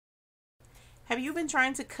Have you been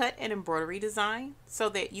trying to cut an embroidery design so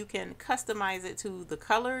that you can customize it to the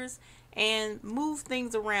colors and move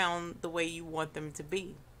things around the way you want them to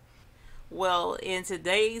be? Well, in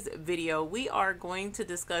today's video, we are going to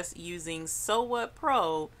discuss using Sew What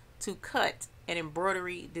Pro to cut an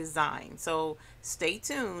embroidery design. So stay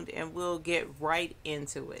tuned and we'll get right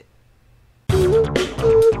into it.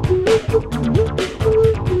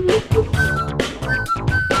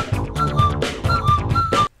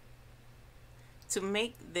 To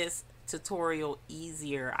make this tutorial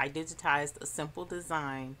easier, I digitized a simple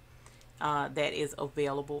design that is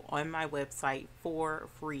available on my website for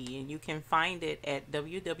free, and you can find it at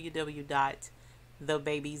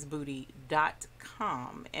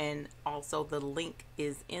www.thebabiesbooty.com, and also the link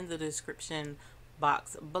is in the description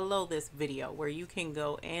box below this video, where you can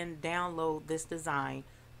go and download this design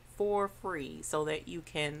for free so that you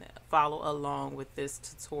can follow along with this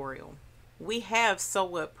tutorial. We have Sew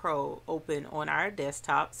What Pro open on our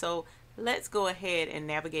desktop, so let's go ahead and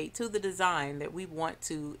navigate to the design that we want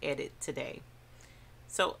to edit today.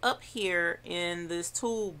 So up here in this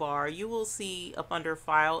toolbar, you will see up under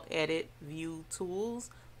File, Edit, View Tools.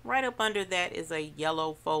 Right up under that is a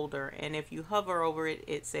yellow folder, and if you hover over it,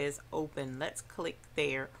 it says Open. Let's click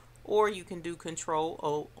there, or you can do Control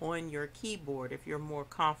O on your keyboard if you're more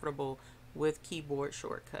comfortable with keyboard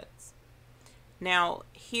shortcuts. Now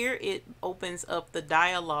here it opens up the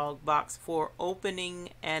dialog box for opening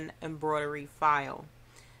an embroidery file.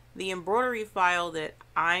 The embroidery file that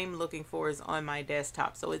I'm looking for is on my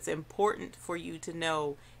desktop, so it's important for you to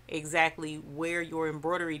know exactly where your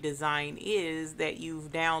embroidery design is that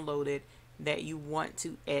you've downloaded that you want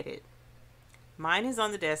to edit. Mine is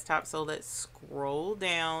on the desktop, so let's scroll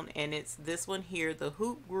down, and it's this one here, the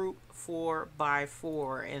hoop group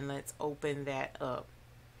 4x4, and let's open that up.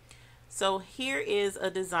 So here is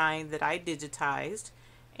a design that I digitized,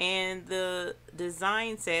 and the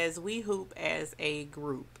design says we hoop as a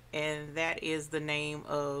group, and that is the name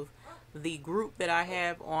of the group that I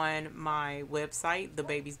have on my website,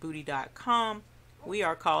 thebabiesbooty.com. We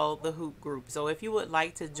are called the hoop group. So if you would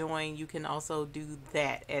like to join, you can also do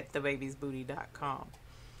that at thebabiesbooty.com.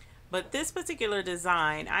 But this particular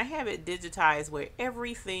design, I have it digitized where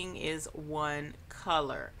everything is one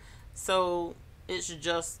color. So it's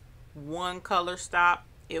just one color stop.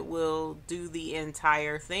 It will do the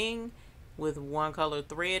entire thing with one color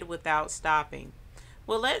thread without stopping.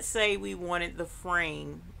 Well, let's say we wanted the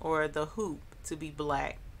frame or the hoop to be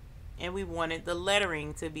black, and we wanted the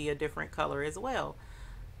lettering to be a different color as well.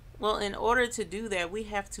 Well, in order to do that, we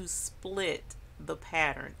have to split the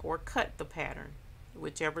pattern or cut the pattern,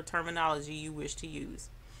 whichever terminology you wish to use.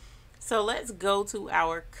 So let's go to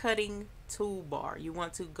our cutting toolbar. You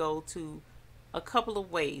want to go to a couple of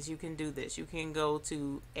ways you can do this. You can go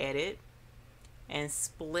to Edit and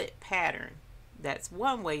Split Pattern. That's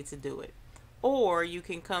one way to do it. Or you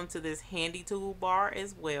can come to this handy toolbar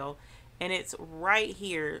as well, and it's right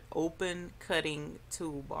here, Open Cutting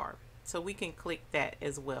Toolbar. So we can click that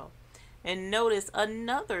as well. And notice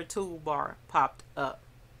another toolbar popped up.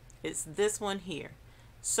 It's this one here.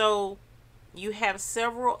 So you have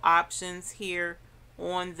several options here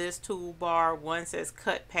on this toolbar. One says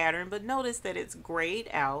Cut Pattern, but notice that it's grayed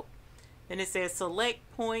out. Then it says Select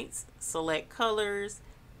Points, Select Colors,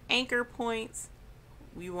 Anchor Points.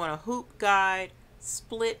 We want a hoop guide,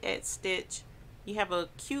 split at stitch. You have a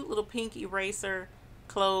cute little pink eraser,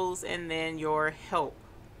 close, and then your help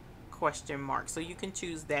question mark. So you can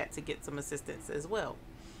choose that to get some assistance as well.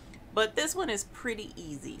 But this one is pretty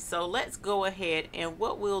easy. So let's go ahead, and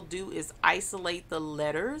what we'll do is isolate the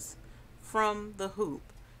letters from the hoop.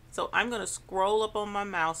 So I'm going to scroll up on my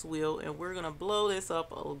mouse wheel, and we're going to blow this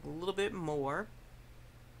up a little bit more.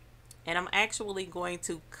 And I'm actually going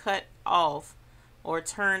to cut off or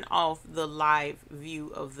turn off the live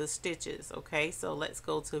view of the stitches. Okay, so let's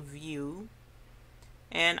go to View,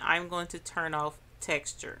 and I'm going to turn off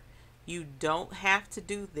Texture. You don't have to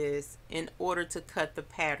do this in order to cut the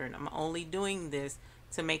pattern. I'm only doing this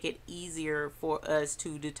to make it easier for us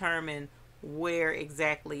to determine where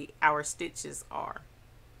exactly our stitches are.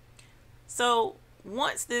 So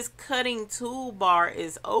once this cutting toolbar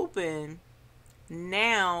is open,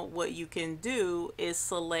 now what you can do is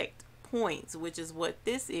select points, which is what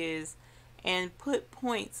this is, and put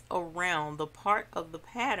points around the part of the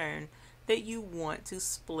pattern that you want to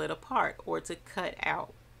split apart or to cut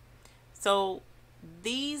out. So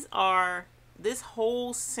this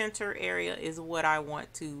whole center area is what I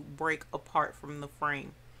want to break apart from the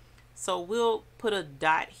frame. So we'll put a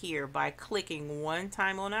dot here by clicking one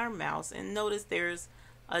time on our mouse, and notice there's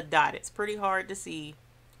a dot. It's pretty hard to see,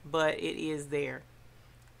 but it is there.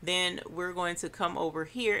 Then we're going to come over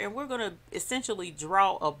here and we're going to essentially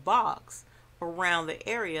draw a box around the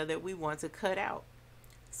area that we want to cut out.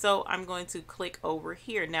 So I'm going to click over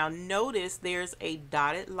here. Now notice there's a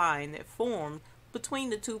dotted line that formed between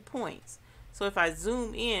the 2 points. So if I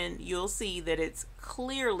zoom in, you'll see that it's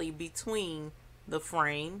clearly between the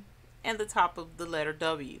frame and the top of the letter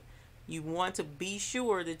W. You want to be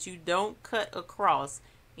sure that you don't cut across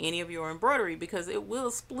any of your embroidery because it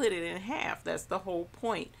will split it in half. That's the whole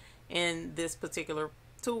point in this particular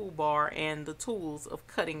toolbar and the tools of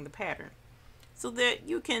cutting the pattern. So that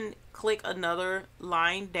you can click another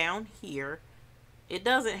line down here. It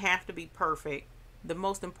doesn't have to be perfect. The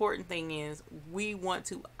most important thing is we want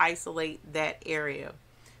to isolate that area.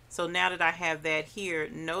 So now that I have that here,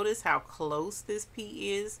 notice how close this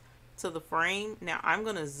P is to the frame. Now I'm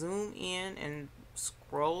going to zoom in and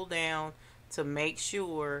scroll down to make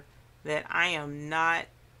sure that I am not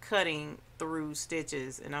cutting through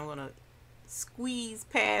stitches, and I'm going to squeeze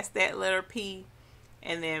past that letter P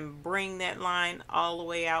and then bring that line all the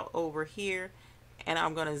way out over here, and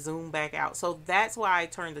I'm going to zoom back out. So that's why I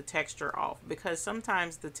turned the texture off, because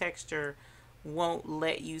sometimes the texture won't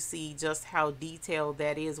let you see just how detailed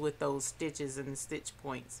that is with those stitches and the stitch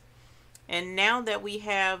points. And now that we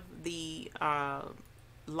have the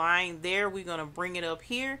line there, we're going to bring it up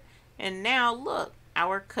here, and now look,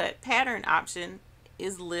 our cut pattern option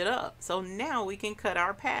is lit up. So now we can cut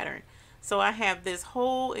our pattern. So I have this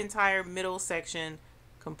whole entire middle section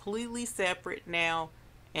completely separate now,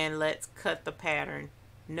 and let's cut the pattern.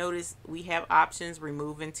 Notice we have options: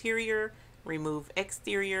 remove interior, remove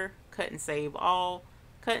exterior, cut and save all,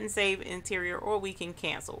 cut and save interior, or we can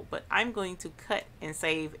cancel, but I'm going to cut and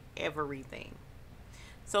save everything.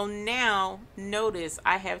 So now notice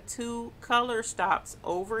I have 2 color stops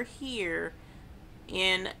over here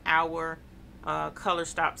in our color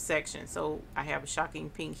stop section. So I have a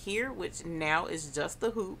shocking pink here, which now is just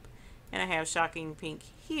the hoop, and I have shocking pink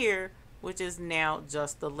here, which is now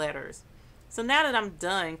just the letters. So now that I'm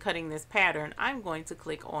done cutting this pattern, I'm going to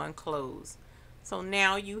click on close. So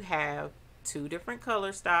now you have 2 different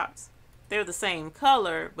color stops. They're the same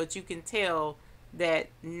color, but you can tell that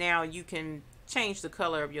now you can change the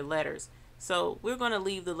color of your letters. So we're going to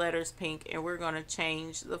leave the letters pink, and we're going to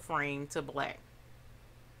change the frame to black.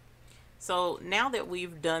 So now that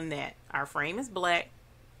we've done that, our frame is black,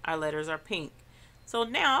 our letters are pink. So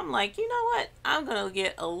now I'm like, you know what? I'm going to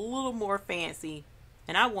get a little more fancy,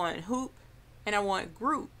 and I want hoop and I want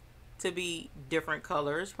group to be different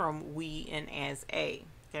colors from we and as a.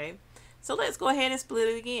 Okay, so let's go ahead and split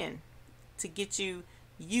it again to get you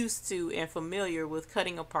used to and familiar with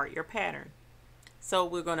cutting apart your pattern. So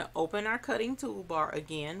we're going to open our cutting toolbar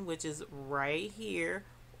again, which is right here,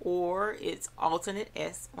 or it's alternate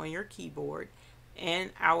S on your keyboard,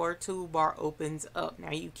 and our toolbar opens up.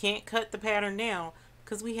 Now you can't cut the pattern now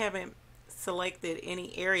because we haven't selected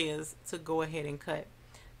any areas to go ahead and cut.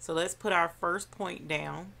 So let's put our first point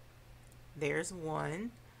down. There's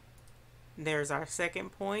one. There's our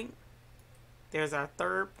second point. There's our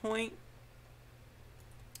third point.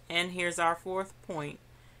 And here's our fourth point.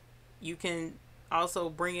 You can also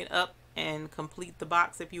bring it up and complete the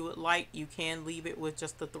box if you would like. You can leave it with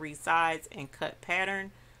just the 3 sides and cut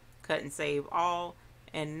pattern, cut and save all.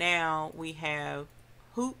 And now we have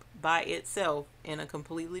hoop by itself in a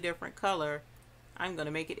completely different color. I'm going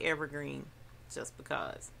to make it evergreen just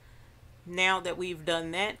because. Now that we've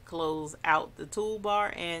done that, close out the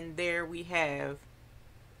toolbar, and there we have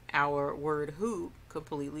our word hoop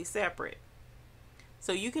completely separate.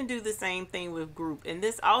 So you can do the same thing with group, and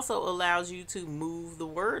this also allows you to move the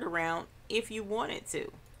word around if you wanted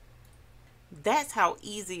to. That's how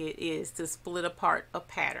easy it is to split apart a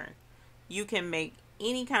pattern. You can make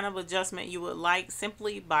any kind of adjustment you would like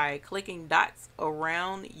simply by clicking dots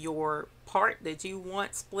around your part that you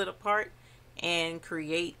want split apart, and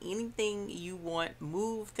create anything you want,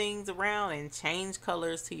 move things around, and change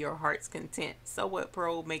colors to your heart's content. Sew What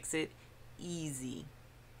Pro makes it easy.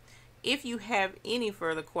 If you have any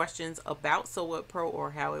further questions about Sew What Pro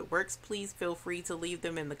or how it works, please feel free to leave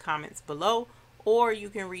them in the comments below, or you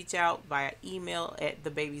can reach out via email at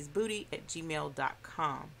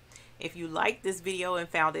thebabiesbooty@gmail.com. If you liked this video and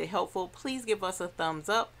found it helpful, please give us a thumbs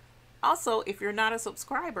up. Also, if you're not a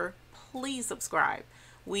subscriber, please subscribe.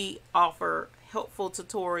 We offer helpful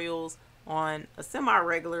tutorials on a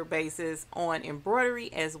semi-regular basis on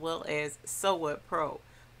embroidery as well as Sew What Pro.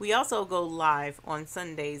 We also go live on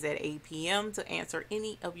Sundays at 8 p.m. to answer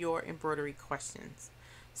any of your embroidery questions.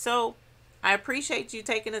 So I appreciate you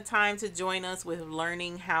taking the time to join us with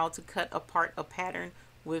learning how to cut apart a pattern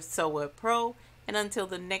with Sew What Pro. And until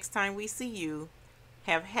the next time we see you,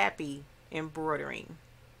 have happy embroidering.